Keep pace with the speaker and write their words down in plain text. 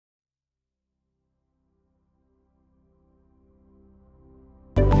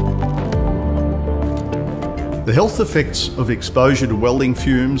The health effects of exposure to welding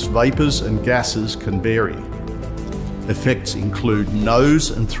fumes, vapours and gases can vary. Effects include nose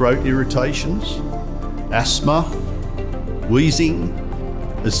and throat irritations, asthma, wheezing,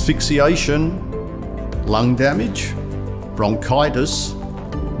 asphyxiation, lung damage, bronchitis,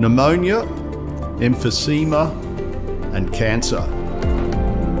 pneumonia, emphysema, and cancer.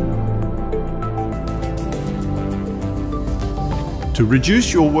 To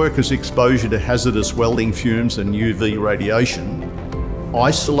reduce your workers' exposure to hazardous welding fumes and UV radiation,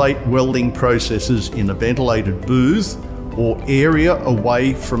 isolate welding processes in a ventilated booth or area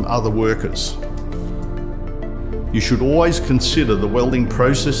away from other workers. You should always consider the welding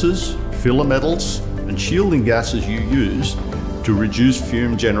processes, filler metals, and shielding gases you use to reduce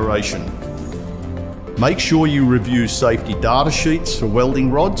fume generation. Make sure you review safety data sheets for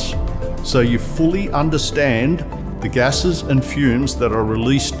welding rods so you fully understand the gases and fumes that are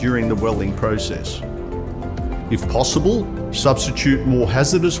released during the welding process. If possible, substitute more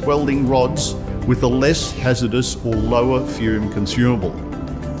hazardous welding rods with a less hazardous or lower fume consumable.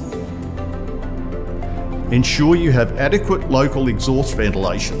 Ensure you have adequate local exhaust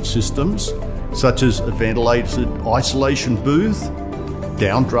ventilation systems, such as a ventilated isolation booth,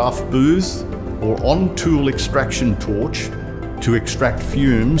 downdraft booth, or on-tool extraction torch to extract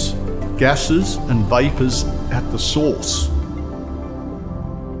fumes, gases and vapours at the source.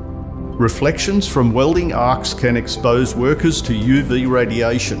 Reflections from welding arcs can expose workers to UV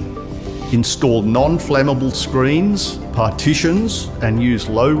radiation. Install non-flammable screens, partitions, and use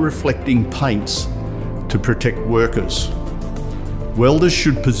low-reflecting paints to protect workers. Welders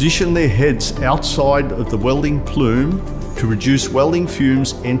should position their heads outside of the welding plume to reduce welding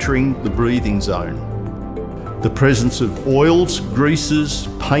fumes entering the breathing zone. The presence of oils, greases,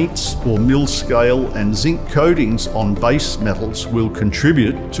 paints, or mill scale and zinc coatings on base metals will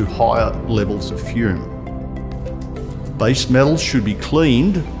contribute to higher levels of fume. Base metals should be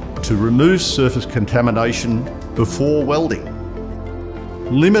cleaned to remove surface contamination before welding.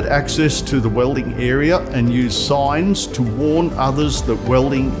 Limit access to the welding area and use signs to warn others that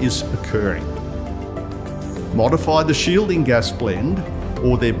welding is occurring. Modify the shielding gas blend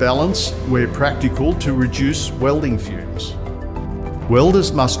or their balance where practical to reduce welding fumes.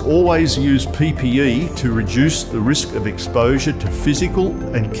 Welders must always use PPE to reduce the risk of exposure to physical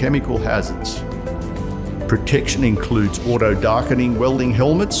and chemical hazards. Protection includes auto-darkening welding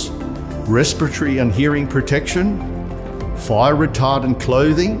helmets, respiratory and hearing protection, fire-retardant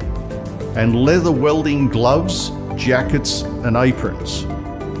clothing, and leather welding gloves, jackets, and aprons.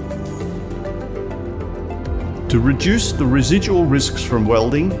 To reduce the residual risks from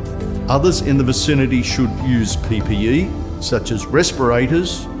welding, others in the vicinity should use PPE, such as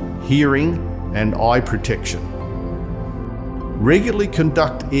respirators, hearing, and eye protection. Regularly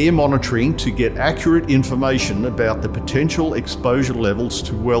conduct air monitoring to get accurate information about the potential exposure levels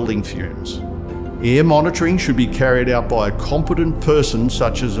to welding fumes. Air monitoring should be carried out by a competent person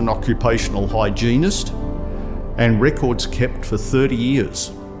such as an occupational hygienist, and records kept for 30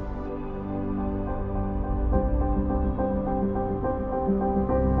 years.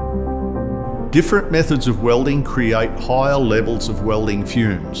 Different methods of welding create higher levels of welding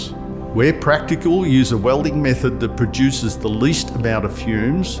fumes. Where practical, use a welding method that produces the least amount of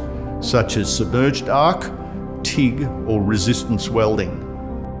fumes, such as submerged arc, TIG, or resistance welding.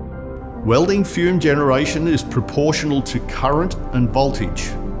 Welding fume generation is proportional to current and voltage.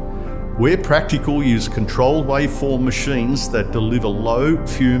 Where practical, use controlled waveform machines that deliver low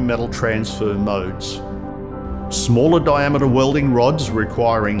fume metal transfer modes. Smaller diameter welding rods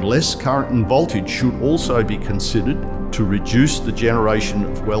requiring less current and voltage should also be considered to reduce the generation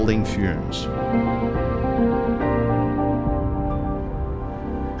of welding fumes.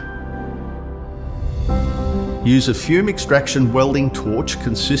 Use a fume extraction welding torch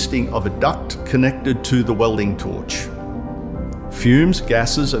consisting of a duct connected to the welding torch. Fumes,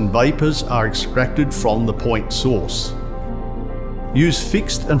 gases and vapours are extracted from the point source. Use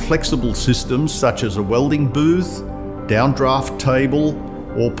fixed and flexible systems such as a welding booth, downdraft table,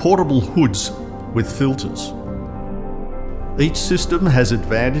 or portable hoods with filters. Each system has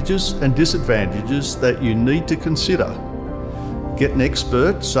advantages and disadvantages that you need to consider. Get an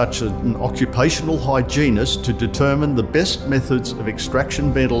expert, such as an occupational hygienist, to determine the best methods of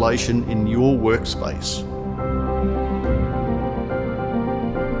extraction ventilation in your workspace.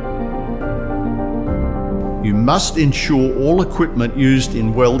 You must ensure all equipment used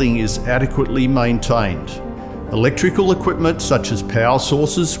in welding is adequately maintained. Electrical equipment such as power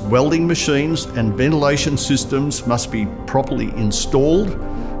sources, welding machines, and ventilation systems must be properly installed,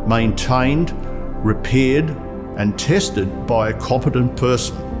 maintained, repaired, and tested by a competent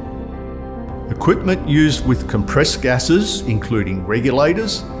person. Equipment used with compressed gases, including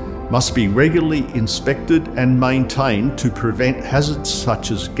regulators, must be regularly inspected and maintained to prevent hazards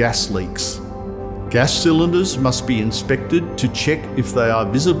such as gas leaks. Gas cylinders must be inspected to check if they are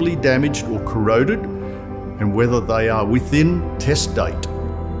visibly damaged or corroded and whether they are within test date.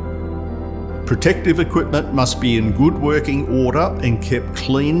 Protective equipment must be in good working order and kept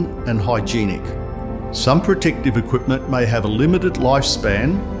clean and hygienic. Some protective equipment may have a limited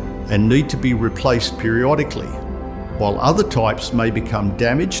lifespan and need to be replaced periodically, while other types may become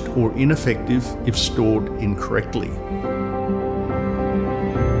damaged or ineffective if stored incorrectly.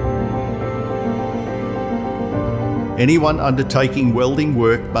 Anyone undertaking welding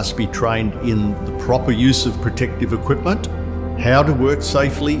work must be trained in the proper use of protective equipment, how to work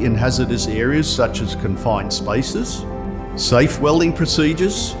safely in hazardous areas such as confined spaces, safe welding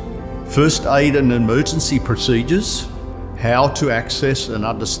procedures, first aid and emergency procedures, how to access and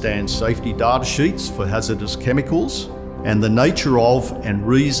understand safety data sheets for hazardous chemicals, and the nature of and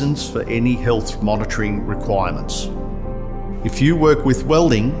reasons for any health monitoring requirements. If you work with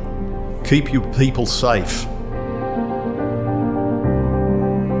welding, keep your people safe.